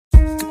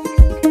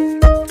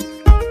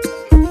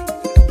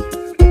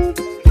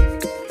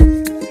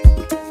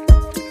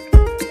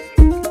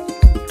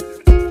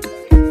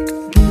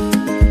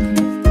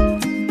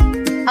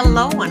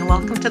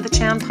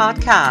Chan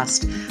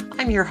podcast.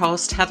 I'm your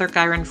host, Heather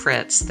Giron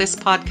Fritts. This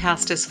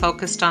podcast is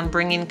focused on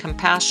bringing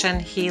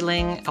compassion,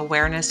 healing,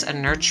 awareness, and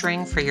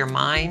nurturing for your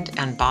mind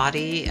and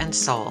body and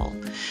soul.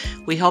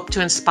 We hope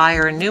to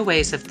inspire new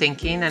ways of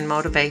thinking and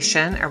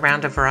motivation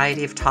around a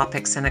variety of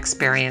topics and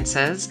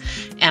experiences,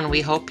 and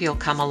we hope you'll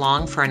come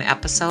along for an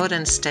episode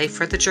and stay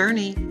for the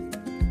journey.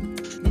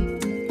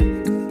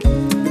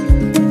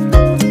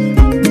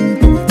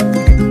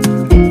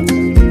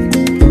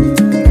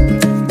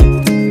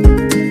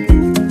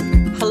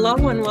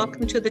 Hello and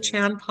welcome to the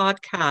Chan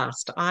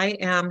podcast. I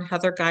am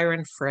Heather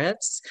Giron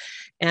Fritts,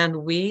 and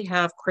we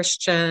have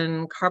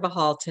Christian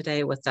Carbajal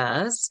today with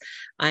us.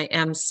 I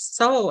am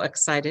so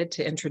excited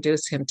to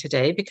introduce him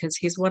today because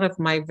he's one of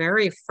my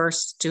very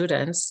first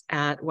students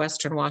at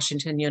Western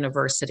Washington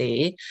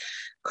University.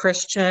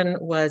 Christian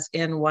was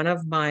in one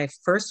of my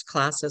first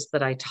classes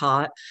that I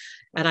taught,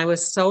 and I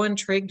was so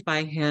intrigued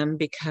by him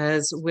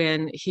because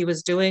when he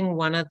was doing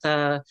one of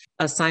the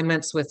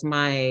assignments with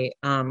my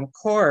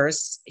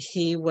course,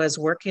 he was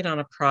working on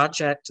a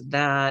project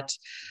that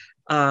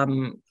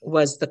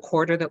was the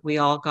quarter that we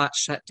all got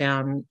shut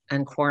down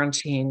and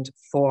quarantined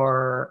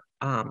for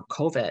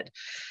COVID.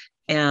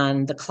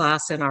 And the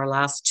class in our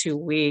last 2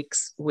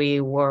 weeks, we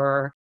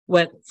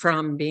went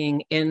from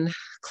being in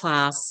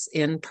class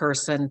in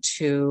person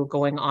to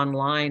going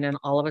online. And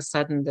all of a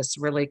sudden, this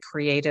really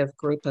creative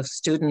group of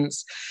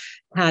students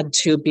had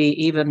to be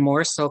even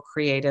more so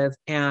creative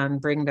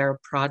and bring their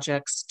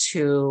projects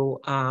to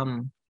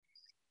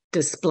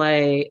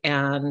display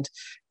and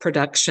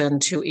production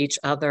to each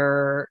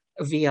other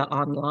via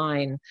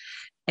online.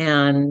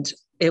 And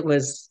it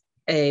was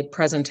a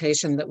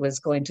presentation that was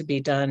going to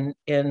be done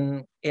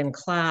in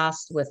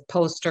class with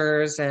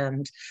posters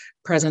and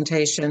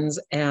presentations.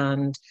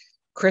 And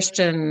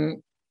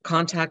Christian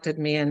contacted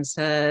me and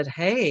said,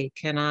 "Hey,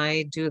 can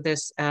I do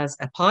this as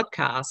a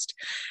podcast?"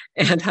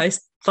 And I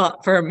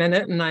thought for a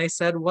minute and I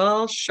said,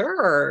 "Well,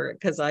 sure,"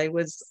 because I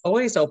was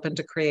always open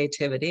to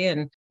creativity.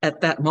 And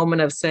at that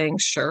moment of saying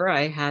sure,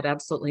 I had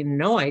absolutely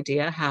no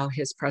idea how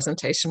his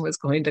presentation was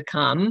going to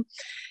come.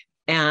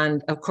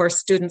 And of course,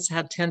 students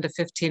had 10 to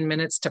 15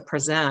 minutes to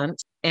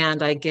present.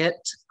 And I get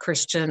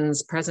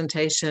Christian's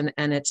presentation,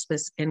 and it's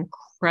this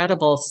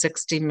incredible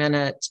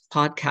 60-minute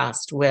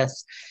podcast with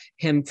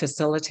him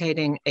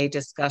facilitating a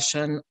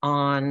discussion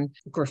on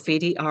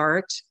graffiti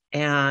art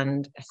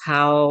and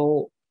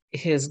how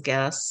his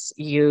guests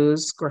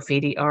use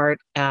graffiti art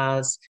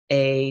as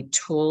a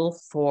tool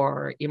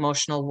for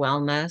emotional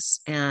wellness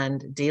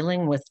and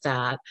dealing with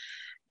that.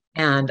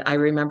 And I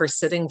remember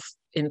sitting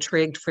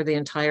intrigued for the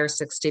entire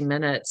 60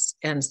 minutes.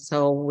 And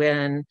so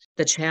when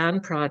the Chan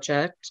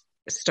Project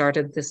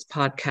started this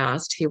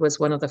podcast, he was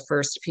one of the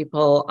first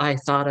people I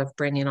thought of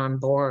bringing on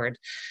board.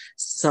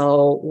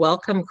 So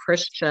welcome,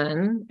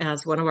 Christian,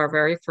 as one of our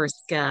very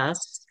first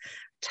guests.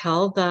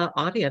 Tell the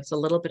audience a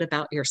little bit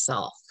about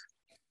yourself.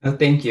 Oh,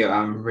 thank you.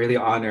 I'm really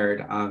honored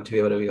to be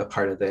able to be a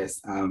part of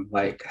this.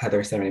 Like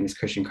Heather said, my name is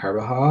Christian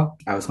Carbajal.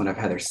 I was one of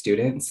Heather's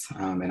students,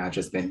 and I've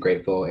just been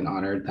grateful and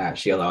honored that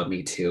she allowed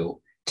me to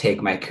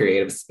take my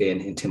creative spin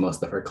into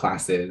most of her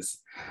classes.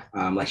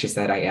 Like she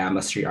said, I am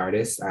a street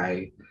artist.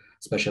 I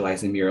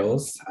specialize in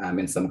murals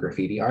and some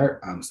graffiti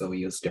art. So we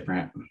use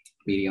different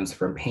mediums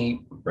from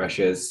paint,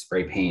 brushes,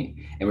 spray paint,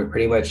 and we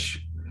pretty much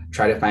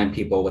try to find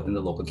people within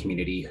the local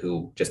community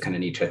who just kind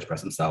of need to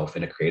express themselves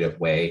in a creative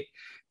way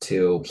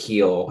to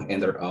heal in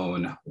their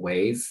own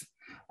ways.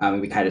 And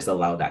we kind of just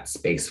allow that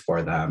space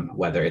for them,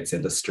 whether it's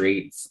in the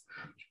streets,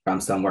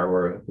 from somewhere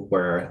where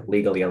we're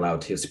legally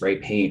allowed to spray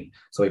paint.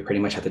 So we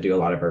pretty much have to do a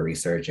lot of our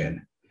research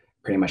and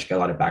pretty much get a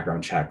lot of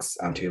background checks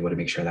to be able to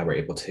make sure that we're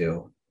able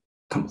to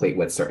complete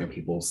with certain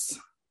people's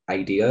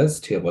ideas,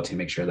 to be able to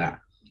make sure that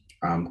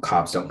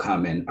cops don't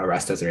come and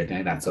arrest us or anything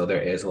like that. So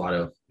there is a lot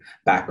of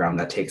background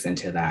that takes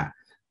into that.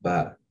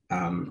 But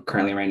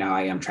currently right now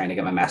I am trying to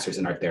get my master's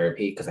in art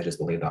therapy because I just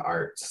believe that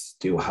arts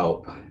do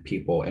help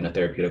people in a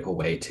therapeutical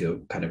way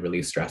to kind of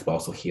relieve stress, but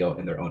also heal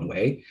in their own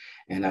way.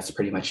 And that's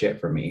pretty much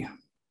it for me.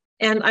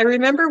 And I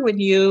remember when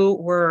you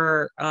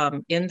were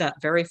in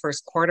that very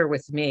first quarter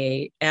with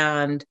me,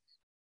 and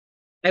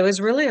I was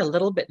really a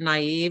little bit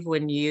naive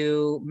when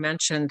you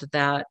mentioned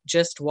that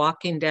just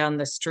walking down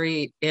the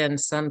street in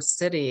some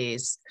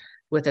cities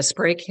with a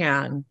spray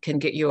can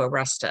get you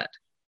arrested.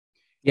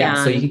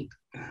 Yeah, and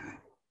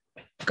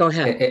go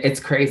ahead.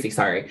 It's crazy,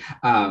 sorry.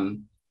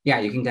 Yeah,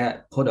 you can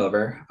get pulled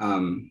over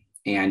and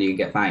you can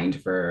get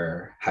fined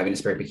for having a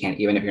spray can,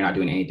 even if you're not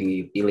doing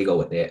anything illegal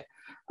with it.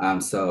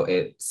 So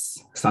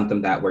it's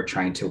something that we're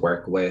trying to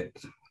work with.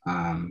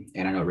 And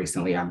I know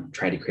recently I'm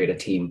trying to create a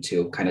team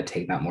to kind of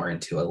take that more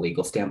into a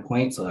legal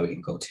standpoint so that we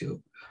can go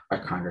to our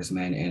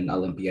congressman in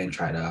Olympia and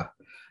try to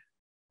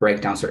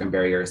break down certain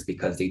barriers,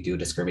 because they do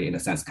discriminate in a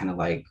sense, kind of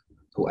like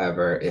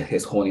whoever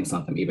is holding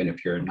something, even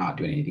if you're not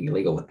doing anything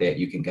illegal with it,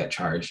 you can get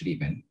charged and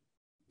even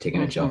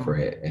taken to jail for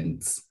it. And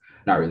it's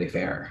not really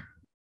fair.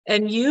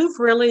 And you've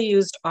really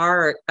used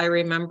art. I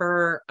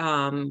remember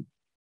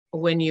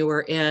when you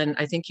were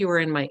I think you were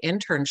in my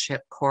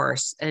internship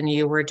course, and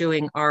you were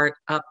doing art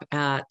up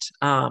at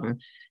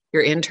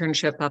your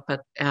internship up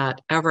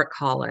at Everett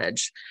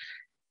College,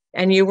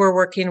 and you were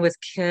working with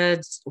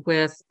kids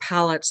with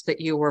palettes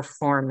that you were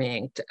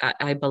forming,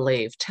 I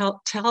believe.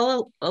 Tell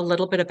a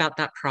little bit about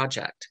that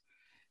project.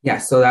 Yeah,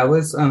 so that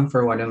was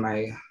for one of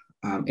my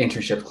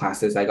internship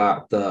classes. I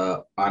got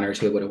the honor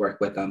to be able to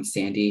work with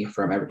Sandy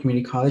from Everett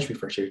Community College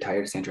before she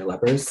retired, Sandra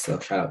Levers. So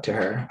shout out to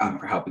her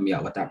for helping me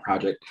out with that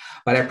project.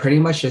 But I pretty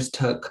much just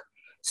took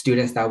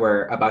students that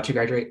were about to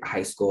graduate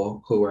high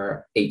school who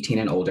were 18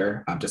 and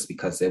older, just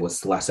because it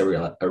was less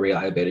a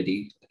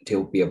reliability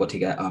to be able to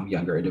get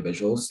younger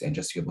individuals and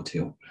just be able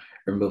to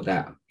remove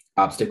that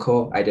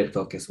obstacle. I did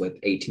focus with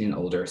 18 and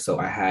older. So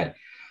I had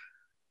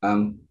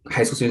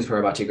high school students who were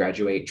about to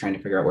graduate, trying to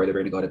figure out where they were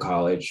going to go to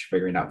college,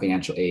 figuring out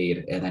financial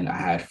aid. And then I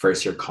had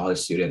first year college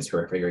students who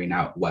were figuring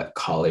out what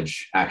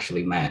college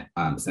actually meant,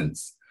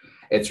 since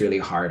it's really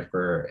hard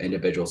for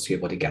individuals to be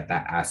able to get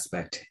that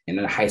aspect in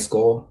a high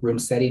school room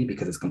setting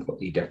because it's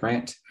completely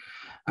different.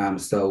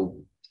 So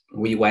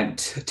we went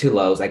to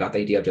Lowe's. I got the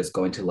idea of just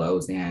going to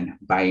Lowe's and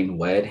buying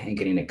wood and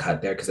getting it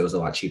cut there because it was a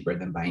lot cheaper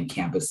than buying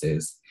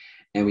canvases.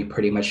 And we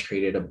pretty much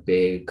created a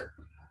big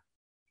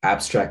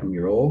abstract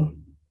mural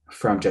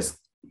from just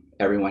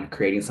everyone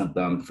creating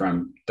something,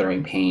 from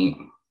throwing paint,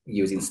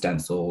 using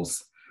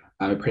stencils.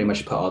 We pretty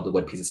much put all the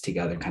wood pieces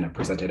together and kind of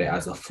presented it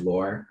as a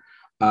floor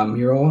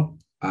mural.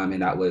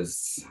 And that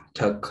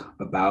took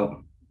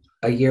about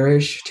a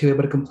year-ish to be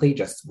able to complete,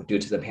 just due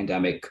to the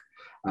pandemic.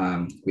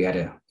 We had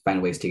to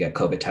find ways to get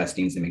COVID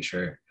testings and make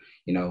sure,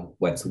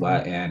 what's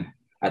what. And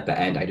at the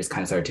end, I just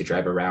kind of started to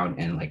drive around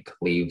and like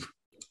leave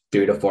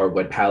 3 to 4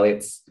 wood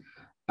pallets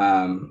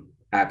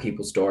at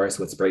people's doors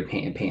with spray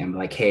paint and paint. I'm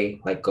like, hey,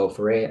 like go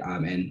for it.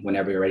 And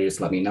whenever you're ready,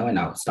 just let me know and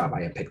I'll stop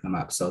by and pick them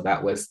up. So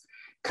that was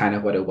kind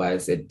of what it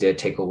was. It did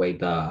take away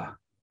the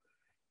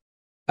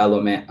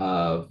element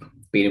of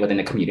being within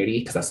the community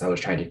because that's what I was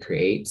trying to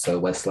create. So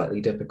it was slightly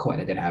difficult,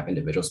 and I didn't have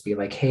individuals be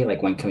like, hey,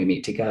 like when can we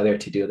meet together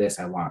to do this?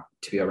 I want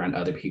to be around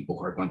other people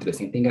who are going through the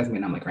same thing as me.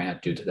 And I'm like, right now,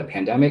 due to the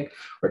pandemic,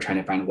 we're trying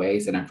to find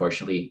ways. And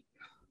unfortunately,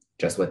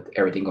 just with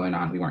everything going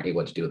on, we weren't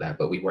able to do that,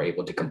 but we were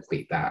able to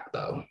complete that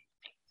though.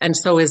 And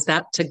so is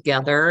that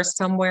together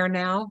somewhere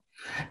now?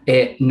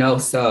 No,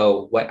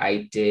 so what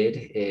I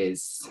did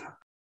is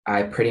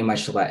I pretty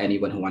much let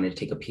anyone who wanted to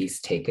take a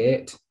piece take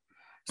it.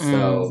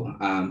 So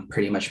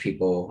pretty much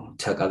people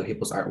took other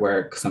people's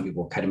artwork. Some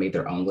people kind of made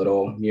their own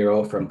little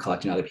mural from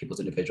collecting other people's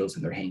individuals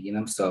and they're hanging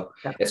them. So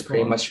it's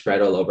pretty much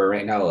spread all over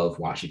right now of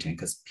Washington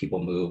because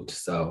people moved.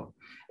 So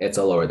it's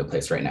all over the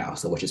place right now.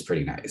 So which is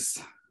pretty nice.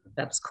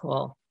 That's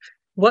cool.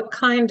 What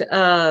kind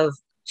of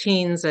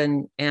teens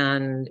and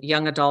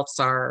young adults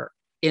are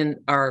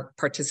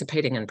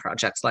participating in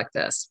projects like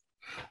this?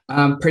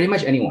 Pretty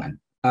much anyone.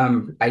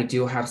 I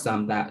do have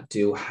some that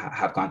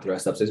have gone through a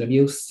substance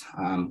abuse,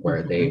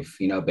 where they've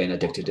been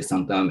addicted to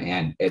something,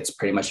 and it's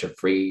pretty much a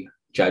free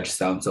judge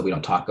zone. So we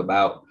don't talk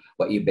about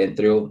what you've been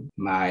through.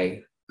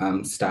 My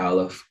style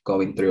of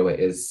going through it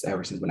is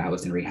ever since when I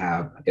was in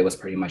rehab, it was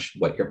pretty much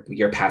what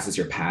your past is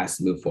your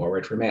past. Move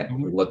forward from it,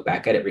 look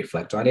back at it,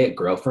 reflect on it,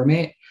 grow from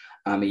it.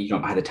 You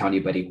don't have to tell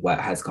anybody what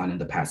has gone in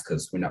the past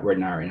because we're not right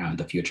now in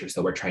the future.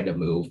 So we're trying to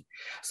move.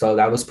 So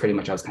that was pretty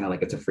much, I was kind of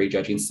like, it's a free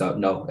judging. So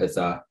no, it's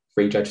a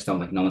free judge zone.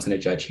 Like no one's going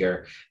to judge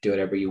here. Do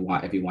whatever you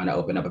want. If you want to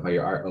open up about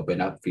your art, open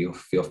up,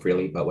 feel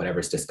freely. But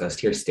whatever's discussed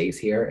here stays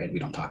here and we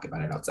don't talk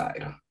about it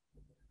outside.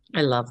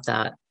 I love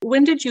that.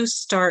 When did you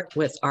start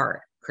with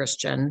art,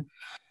 Christian?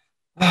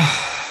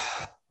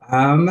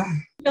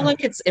 I feel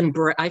like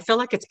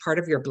it's part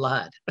of your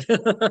blood.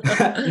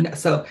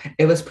 So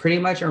it was pretty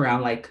much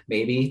around like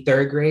maybe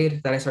 3rd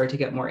grade that I started to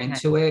get more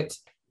into it.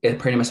 It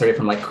pretty much started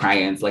from like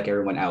crayons, like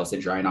everyone else,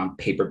 and drawing on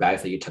paper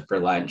bags that you took for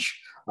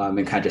lunch, and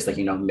kind of just like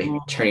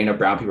turning a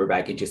brown paper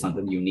bag into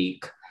something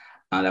unique.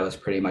 That was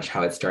pretty much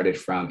how it started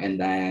from. And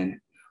then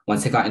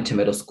once I got into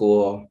middle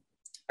school,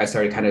 I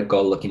started kind of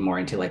looking more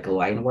into like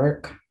line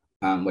work,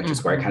 which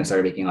is where I kind of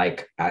started making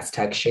like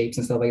Aztec shapes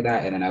and stuff like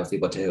that. And then I was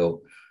able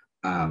to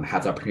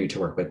have the opportunity to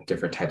work with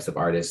different types of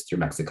artists through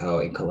Mexico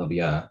and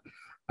Colombia,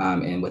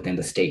 and within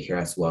the state here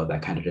as well,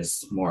 that kind of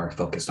just more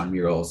focused on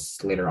murals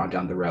later on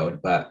down the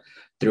road. But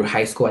through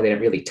high school, I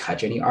didn't really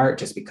touch any art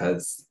just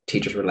because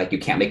teachers were like, you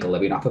can't make a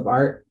living off of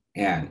art.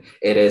 And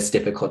it is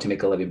difficult to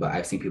make a living, but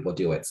I've seen people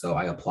do it. So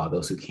I applaud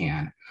those who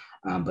can.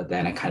 But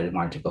then I kind of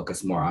wanted to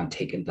focus more on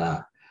taking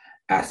the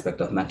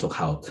aspect of mental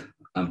health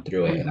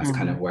through it. And that's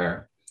kind of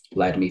where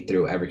led me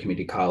through Everett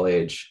Community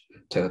College,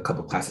 took a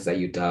couple classes at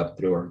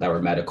UW that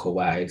were medical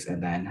wise,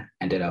 and then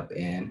ended up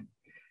in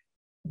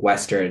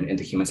Western in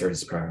the human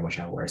services program, which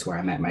is where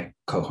I met my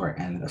cohort,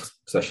 and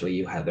especially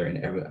you, Heather,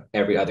 and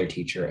every other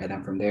teacher. And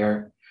then from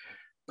there,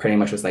 pretty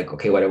much was like,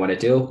 okay, what do I want to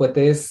do with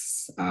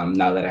this?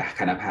 Now that I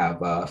kind of have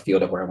a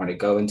field of where I want to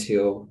go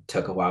into,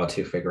 took a while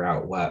to figure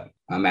out what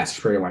master's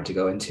program I wanted to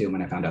go into.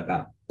 When I found out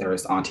that there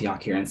was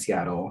Antioch here in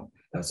Seattle,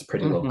 that was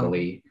pretty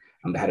locally,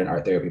 that had an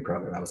art therapy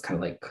program. I was kind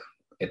of like,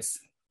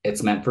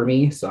 it's meant for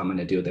me. So I'm going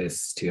to do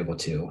this to be able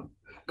to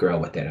grow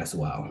with it as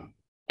well.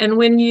 And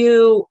when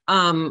you,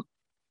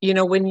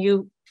 when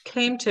you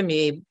came to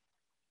me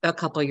a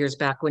couple of years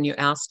back when you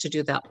asked to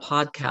do that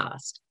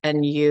podcast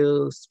and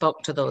you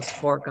spoke to those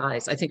four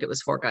guys. I think it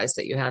was four guys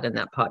that you had in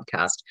that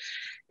podcast.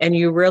 And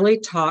you really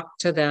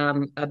talked to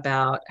them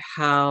about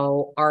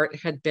how art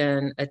had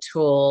been a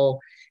tool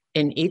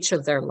in each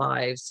of their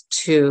lives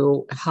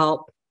to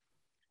help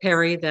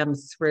carry them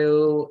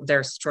through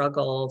their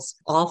struggles.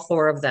 All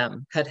four of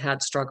them had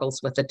had struggles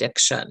with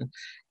addiction.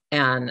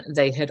 And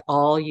they had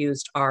all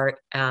used art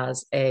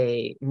as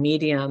a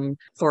medium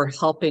for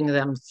helping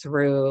them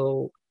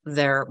through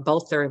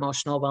both their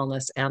emotional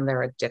wellness and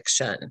their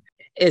addiction.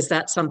 Is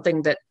that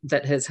something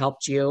that has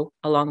helped you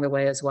along the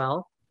way as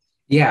well?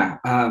 Yeah.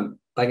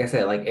 Like I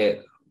said,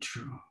 like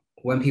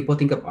when people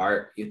think of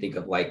art, you think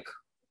of like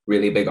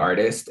really big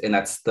artists. And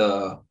that's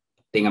the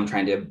thing I'm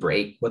trying to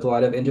break with a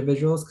lot of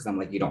individuals, because I'm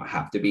like, you don't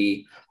have to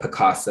be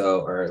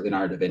Picasso or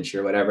Leonardo da Vinci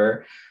or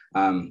whatever.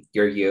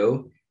 You're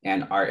you.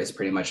 And art is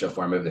pretty much a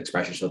form of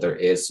expression. So there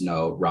is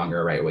no wrong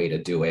or right way to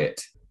do it.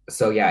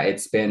 So yeah,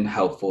 it's been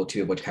helpful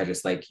to which kind of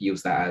just like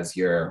use that as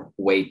your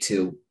way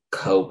to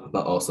cope,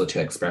 but also to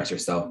express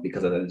yourself,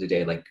 because at the end of the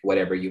day, like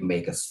whatever you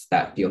make us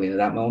that feeling in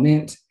that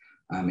moment,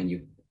 and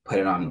you put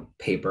it on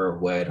paper,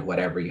 wood,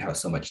 whatever, you have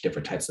so much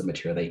different types of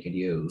material that you can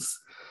use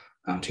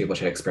to be able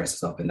to express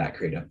yourself in that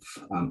creative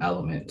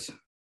element.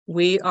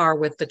 We are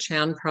with the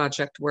Chan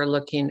project, we're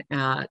looking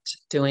at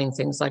doing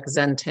things like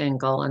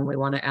Zentangle, and we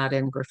want to add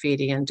in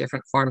graffiti and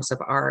different forms of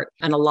art.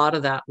 And a lot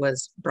of that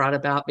was brought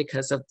about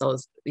because of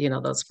those,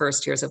 those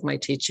first years of my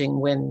teaching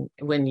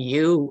when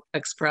you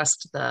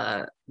expressed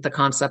the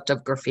concept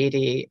of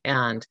graffiti.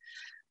 And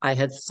I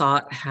had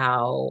thought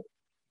how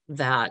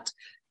that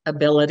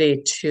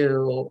ability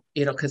to,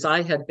 because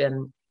I had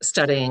been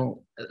studying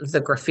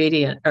the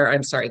graffiti, or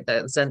I'm sorry,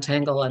 the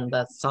Zentangle, and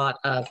the thought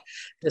of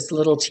this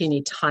little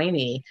teeny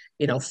tiny,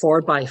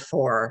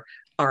 4x4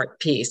 art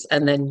piece.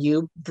 And then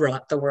you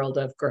brought the world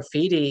of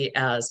graffiti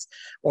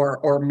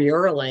or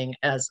muraling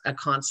as a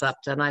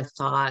concept. And I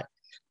thought,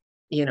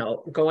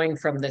 going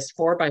from this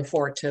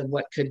 4x4 to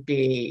what could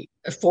be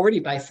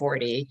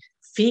 40x40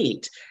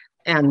 feet,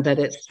 and that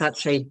it's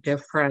such a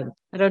different,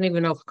 I don't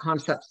even know if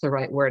concept's the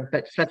right word,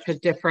 but such a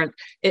different,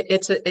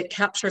 it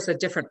captures a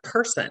different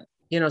person,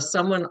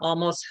 someone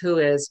almost who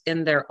is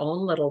in their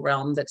own little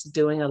realm that's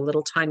doing a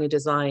little tiny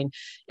design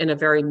in a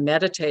very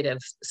meditative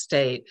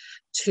state,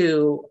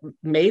 to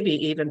maybe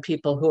even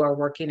people who are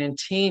working in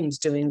teams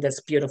doing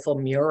this beautiful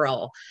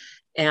mural.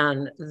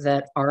 And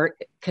that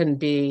art can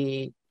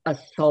be a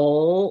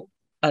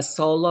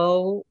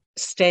solo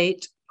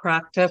state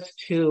practice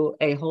to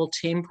a whole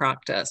team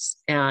practice,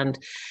 and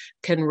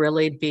can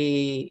really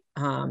be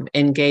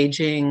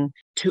engaging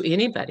to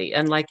anybody.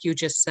 And like you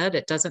just said,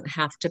 you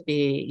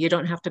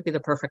don't have to be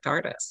the perfect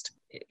artist.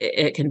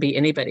 It can be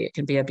anybody. It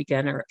can be a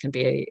beginner.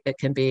 It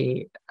can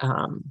be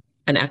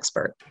an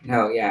expert.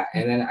 No, yeah.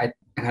 And then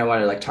I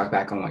want to like talk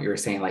back on what you were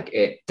saying. Like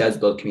it does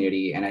build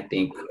community. And I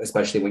think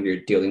especially when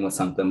you're dealing with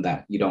something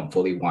that you don't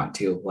fully want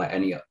to let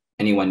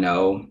anyone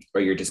know,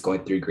 or you're just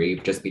going through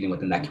grief, just being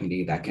within that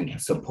community that can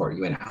support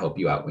you and help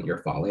you out when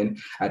you're falling.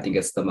 I think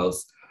it's the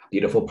most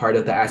beautiful part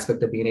of the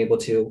aspect of being able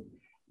to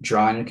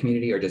draw in a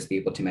community, or just be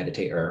able to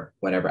meditate, or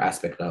whatever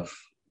aspect of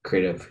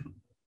creative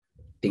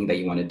thing that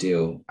you want to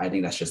do. I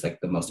think that's just like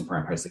the most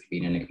important part, of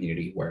being in a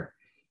community where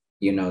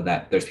you know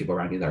that there's people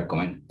around you that are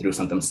going through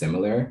something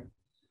similar.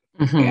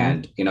 Mm-hmm.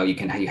 And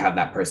you have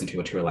that person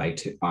to rely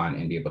on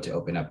and be able to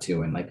open up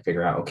to, and like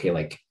figure out, okay,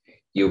 like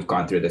you've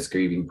gone through this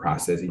grieving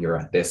process and you're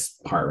at this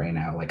part right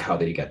now. Like, how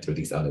did you get through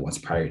these other ones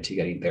prior to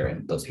getting there?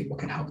 And those people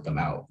can help them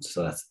out.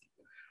 So that's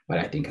what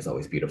I think is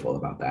always beautiful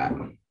about that.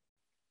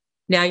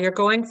 Now you're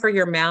going for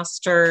your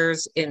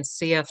master's in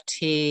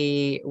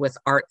CFT with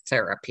art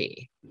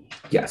therapy.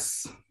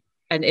 Yes.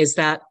 And is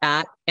that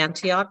at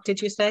Antioch,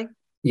 did you say?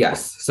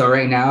 Yes. So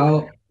right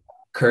now,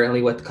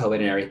 currently with COVID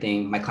and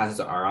everything, my classes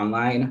are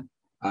online,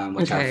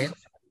 which okay.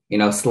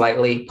 I've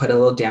slightly put a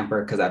little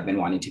damper, because I've been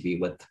wanting to be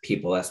with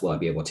people as well, and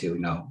be able to,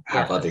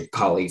 have yes. other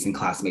colleagues and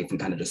classmates and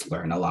kind of just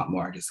learn a lot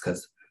more, just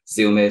because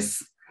Zoom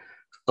is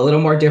a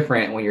little more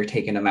different when you're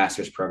taking a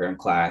master's program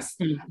class.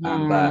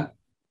 Mm-hmm. But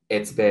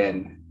it's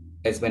been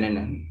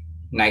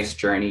a nice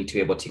journey to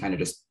be able to kind of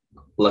just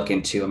look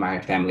into my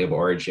family of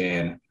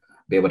origin,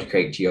 be able to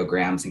create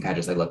geograms, and kind of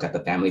just like look at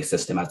the family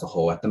system as a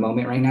whole at the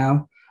moment right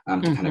now, to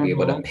mm-hmm. kind of be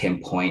able to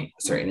pinpoint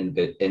certain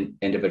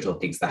individual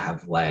things that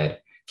have led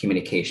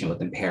communication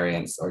within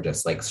parents, or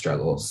just like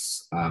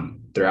struggles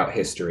throughout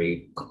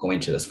history going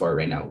to this forward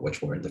right now,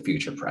 which we're in the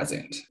future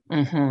present.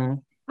 Mm-hmm.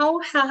 How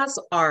has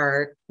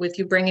art, with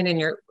you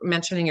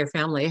mentioning your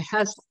family,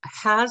 has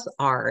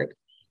art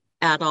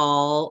at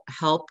all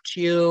helped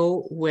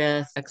you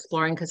with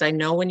exploring? Because I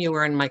know when you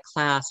were in my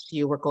class,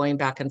 you were going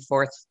back and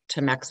forth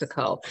to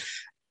Mexico.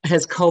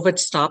 Has COVID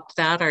stopped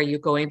that? Are you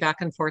going back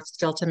and forth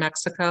still to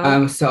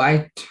Mexico? So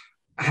I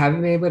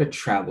haven't been able to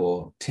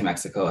travel to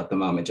Mexico at the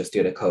moment, just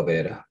due to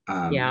COVID.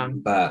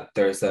 But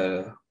there's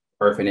a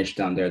orphanage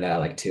down there that I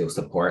like to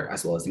support,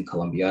 as well as in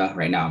Colombia.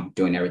 Right now,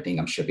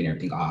 I'm shipping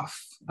everything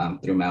off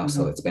through mail. Mm-hmm.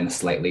 So it's been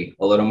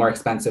a little more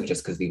expensive,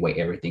 just because we weigh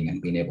everything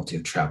and being able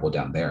to travel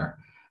down there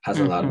has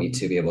allowed me Mm-hmm.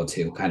 to be able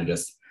to kind of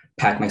just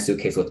pack my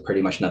suitcase with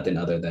pretty much nothing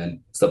other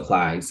than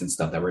supplies and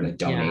stuff that we're going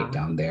to donate Yeah.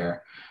 down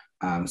there.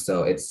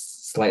 So it's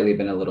slightly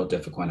been a little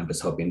difficult. I'm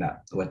just hoping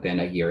that within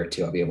a year or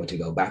two, I'll be able to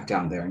go back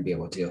down there and be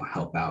able to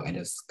help out and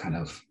just kind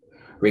of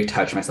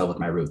retouch myself with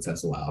my roots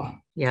as well.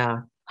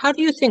 Yeah. How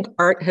do you think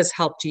art has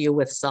helped you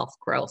with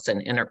self-growth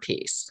and inner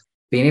peace?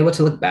 Being able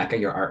to look back at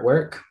your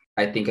artwork,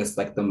 I think is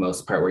like the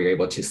most part where you're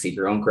able to see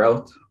your own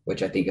growth,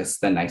 which I think is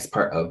the nice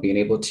part of being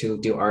able to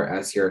do art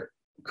as your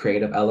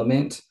creative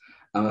element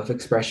of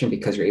expression,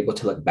 because you're able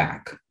to look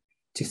back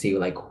to see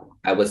like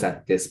I was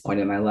at this point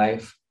in my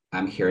life,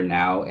 I'm here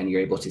now, and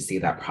you're able to see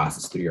that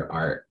process through your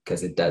art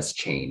because it does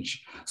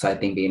change. So I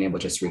think being able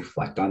to just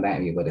reflect on that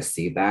and be able to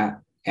see that,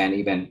 and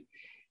even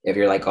if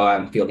you're like, oh,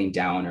 I'm feeling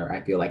down or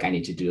I feel like I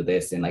need to do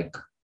this and like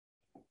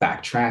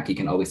backtrack, you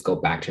can always go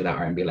back to that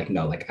art and be like,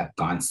 no, like I've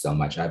gone so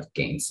much, I've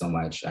gained so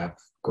much, I've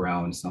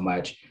grown so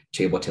much, to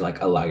be able to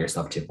like allow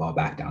yourself to fall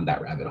back down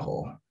that rabbit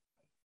hole.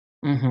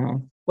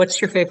 Mm-hmm.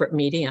 What's your favorite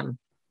medium?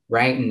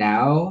 Right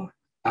now,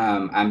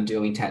 I'm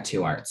doing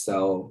tattoo art.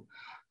 So,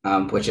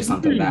 which is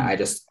something that Mm-hmm. I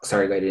just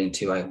started getting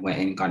into. I went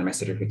and got my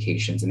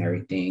certifications and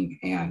everything.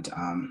 And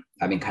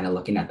I've been kind of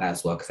looking at that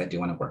as well because I do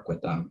want to work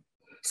with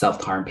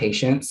self-harm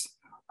patients.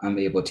 I'm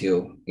able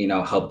to,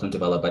 help them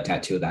develop a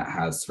tattoo that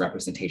has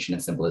representation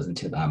and symbolism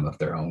to them of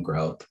their own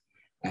growth.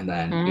 And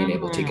then being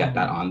able to get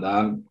that Mm-hmm.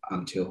 on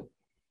them, to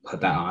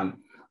put that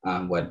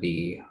on, would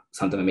be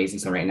something amazing.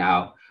 So right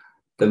now,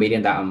 the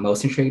medium that I'm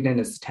most intrigued in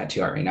is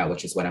tattoo art right now,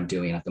 which is what I'm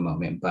doing at the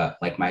moment. But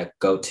like my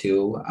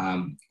go-to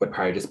would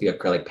probably just be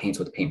acrylic paints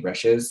with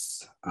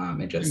paintbrushes,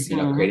 and just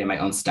Mm-hmm. creating my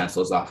own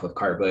stencils off of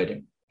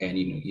cardboard and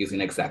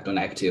using an X-Acto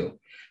knife to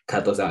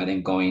cut those out and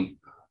then going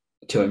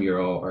to a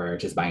mural or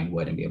just buying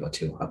wood and be able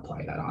to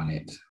apply that on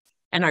it.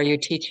 And are you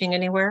teaching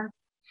anywhere?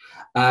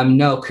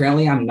 No,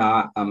 currently I'm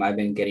not. I've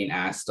been getting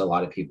asked a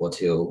lot of people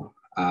to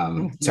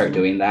start Mm-hmm.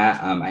 doing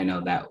that. I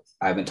know that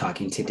I've been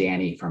talking to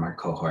Danny from our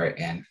cohort,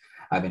 and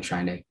I've been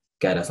trying to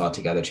get us all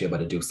together to be able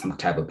to do some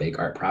type of big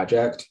art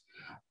project.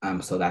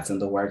 So that's in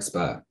the works,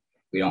 but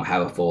we don't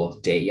have a full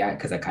date yet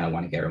because I kind of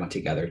want to get everyone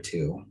together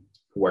to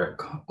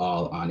work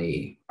all on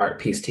a art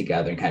piece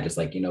together and kind of just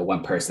like,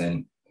 one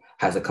person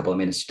has a couple of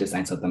minutes to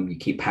design something, you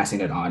keep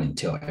passing it on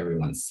until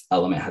everyone's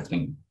element has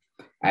been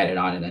added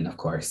on. And then of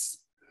course,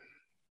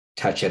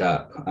 touch it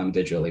up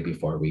digitally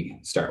before we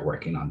start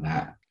working on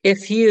that.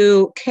 If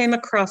you came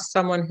across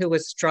someone who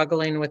was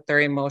struggling with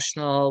their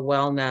emotional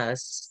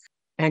wellness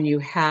and you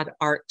had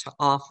art to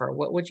offer,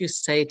 what would you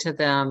say to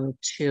them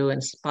to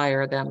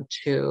inspire them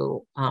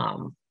to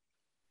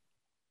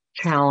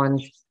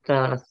challenge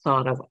the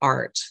thought of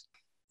art?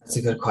 That's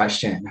a good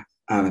question.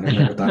 And I've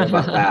never thought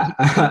about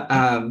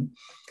that.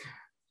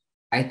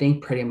 I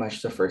think pretty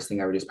much the first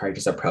thing I would do is probably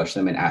just approach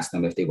them and ask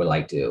them if they would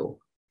like to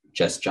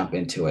just jump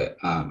into it,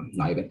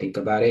 not even think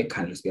about it,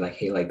 kind of just be like,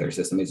 hey, like there's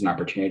this amazing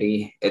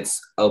opportunity. It's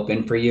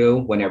open for you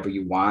whenever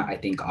you want. I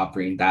think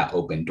offering that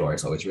open door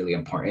is always really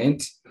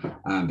important,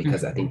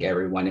 because I think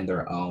everyone in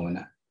their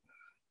own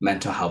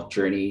mental health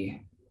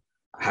journey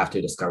have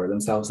to discover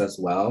themselves as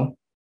well.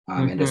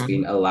 And just Mm-hmm.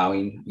 being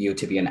allowing you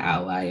to be an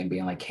ally and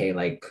being like, hey,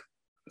 like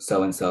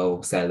so and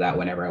so said that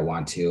whenever I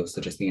want to. So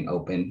just being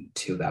open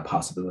to that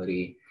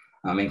possibility,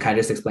 and kind of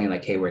just explain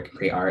like, hey, we can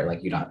create art. Like,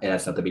 it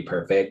has not to be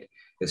perfect.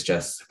 It's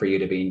just for you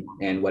to be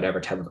in whatever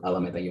type of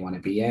element that you want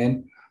to be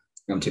in,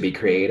 to be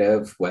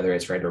creative, whether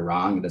it's right or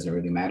wrong, it doesn't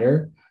really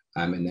matter.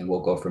 And then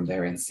we'll go from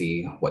there and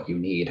see what you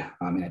need.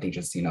 And I think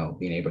just,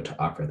 being able to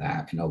offer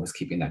that and always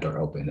keeping that door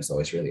open is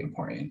always really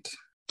important.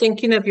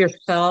 Thinking of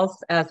yourself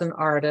as an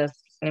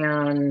artist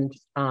and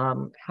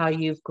how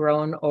you've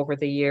grown over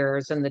the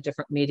years and the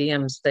different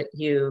mediums that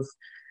you've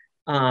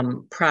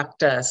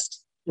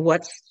practiced,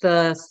 what's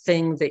the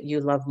thing that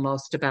you love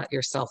most about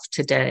yourself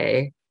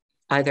today,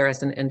 either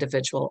as an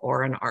individual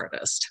or an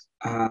artist?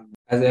 As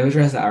an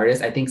individual, as an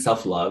artist, I think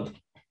self-love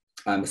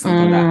is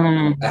something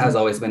that has Mm,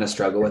 always been a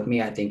struggle with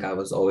me. I think I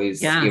was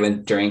always, yeah,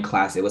 even during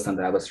class, it was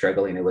something I was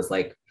struggling. It was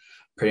like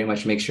pretty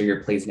much make sure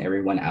you're pleasing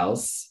everyone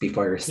else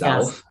before yes,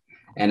 yourself.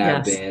 And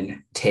I've yes.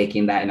 been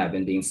taking that and I've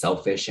been being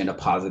selfish in a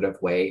positive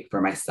way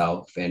for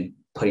myself and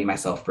putting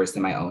myself first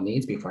in my own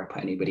needs before I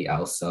put anybody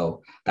else.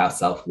 So that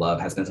self-love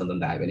has been something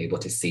that I've been able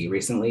to see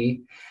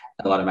recently.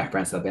 A lot of my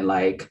friends have been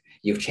like,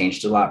 you've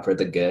changed a lot for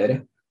the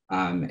good.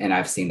 And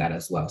I've seen that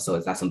as well. So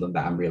it's not something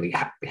that I'm really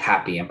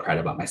happy and proud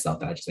about myself,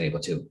 that I just been able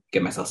to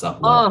give myself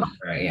self-love Oh,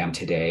 where I am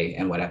today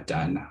and what I've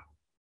done.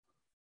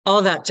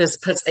 oh, that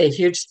just puts a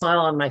huge smile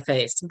on my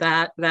face.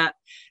 That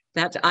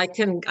I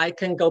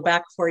can go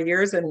back 4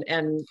 years and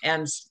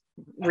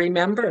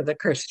remember the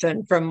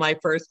Christian from my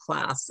first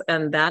class,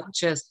 and that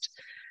just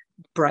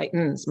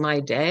brightens my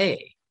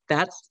day.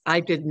 I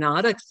did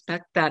not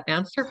expect that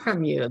answer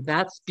from you.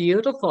 That's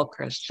beautiful,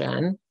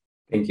 Christian.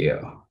 Thank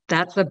you.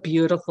 That's a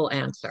beautiful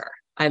answer.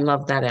 I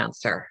love that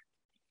answer.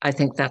 I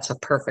think that's a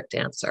perfect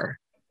answer.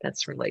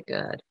 That's really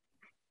good.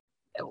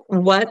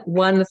 What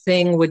one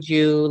thing would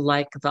you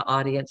like the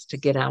audience to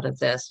get out of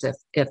this?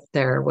 If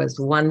there was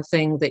one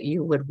thing that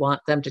you would want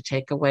them to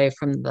take away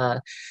from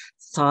the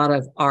thought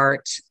of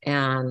art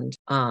and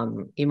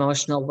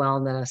emotional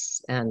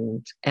wellness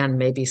and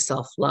maybe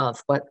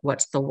self-love,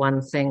 what's the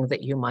one thing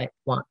that you might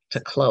want to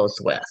close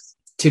with?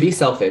 To be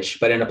selfish,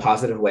 but in a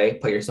positive way,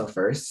 put yourself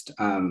first.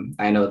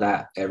 I know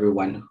that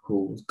everyone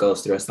who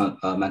goes through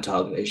a mental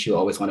health issue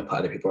always want to put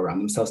other people around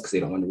themselves because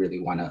they don't really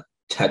want to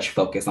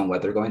focus on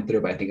what they're going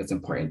through. But I think it's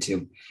important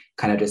to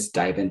kind of just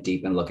dive in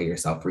deep and look at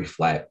yourself,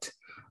 reflect.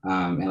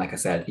 And like I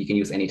said, you can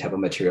use any type of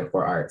material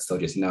for art. So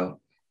just,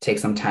 take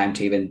some time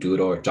to even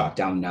doodle or jot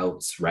down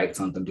notes, write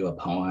something, do a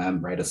poem,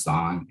 write a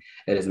song.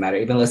 It doesn't matter.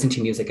 Even listening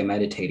to music and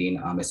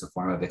meditating is a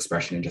form of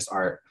expression and just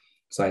art.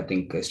 So I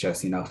think it's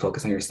just,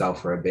 focus on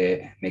yourself for a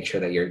bit, make sure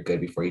that you're good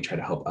before you try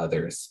to help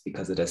others,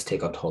 because it does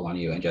take a toll on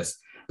you, and just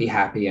be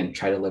happy and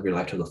try to live your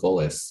life to the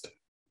fullest.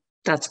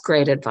 That's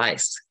great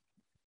advice.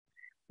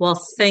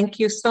 Well, thank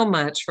you so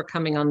much for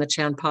coming on the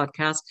Chan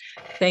podcast.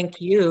 Thank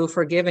you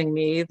for giving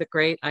me the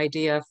great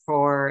idea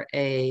for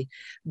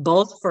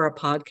both for a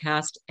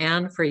podcast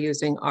and for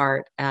using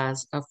art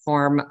as a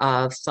form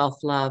of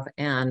self-love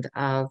and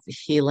of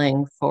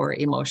healing for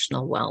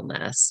emotional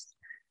wellness.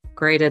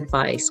 Great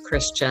advice,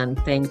 Christian.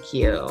 Thank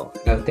you.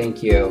 No,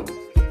 thank you.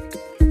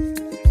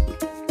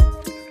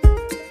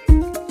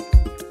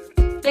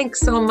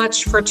 Thanks so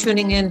much for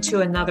tuning in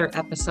to another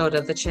episode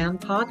of the Chan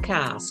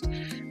podcast.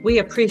 We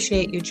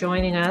appreciate you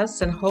joining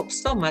us and hope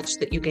so much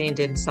that you gained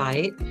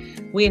insight.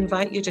 We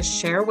invite you to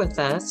share with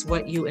us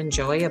what you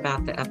enjoy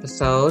about the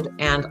episode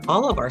and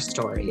all of our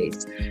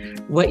stories,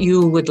 what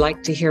you would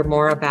like to hear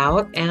more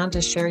about, and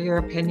to share your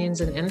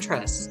opinions and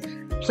interests.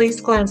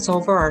 Please glance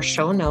over our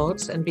show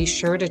notes and be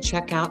sure to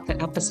check out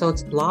the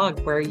episode's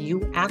blog, where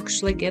you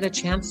actually get a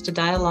chance to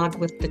dialogue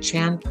with the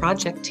Chan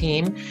project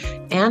team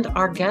and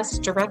our guests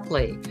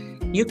directly.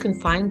 You can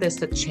find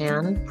this at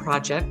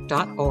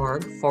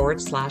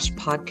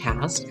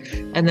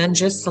chanproject.org/podcast, and then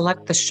just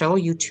select the show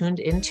you tuned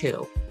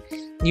into.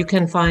 You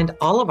can find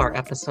all of our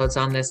episodes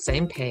on this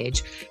same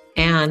page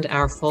and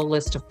our full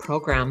list of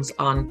programs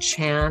on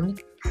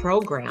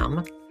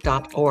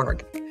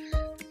chanprogram.org.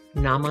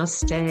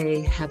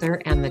 Namaste,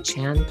 Heather and the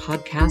Chan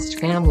podcast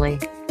family.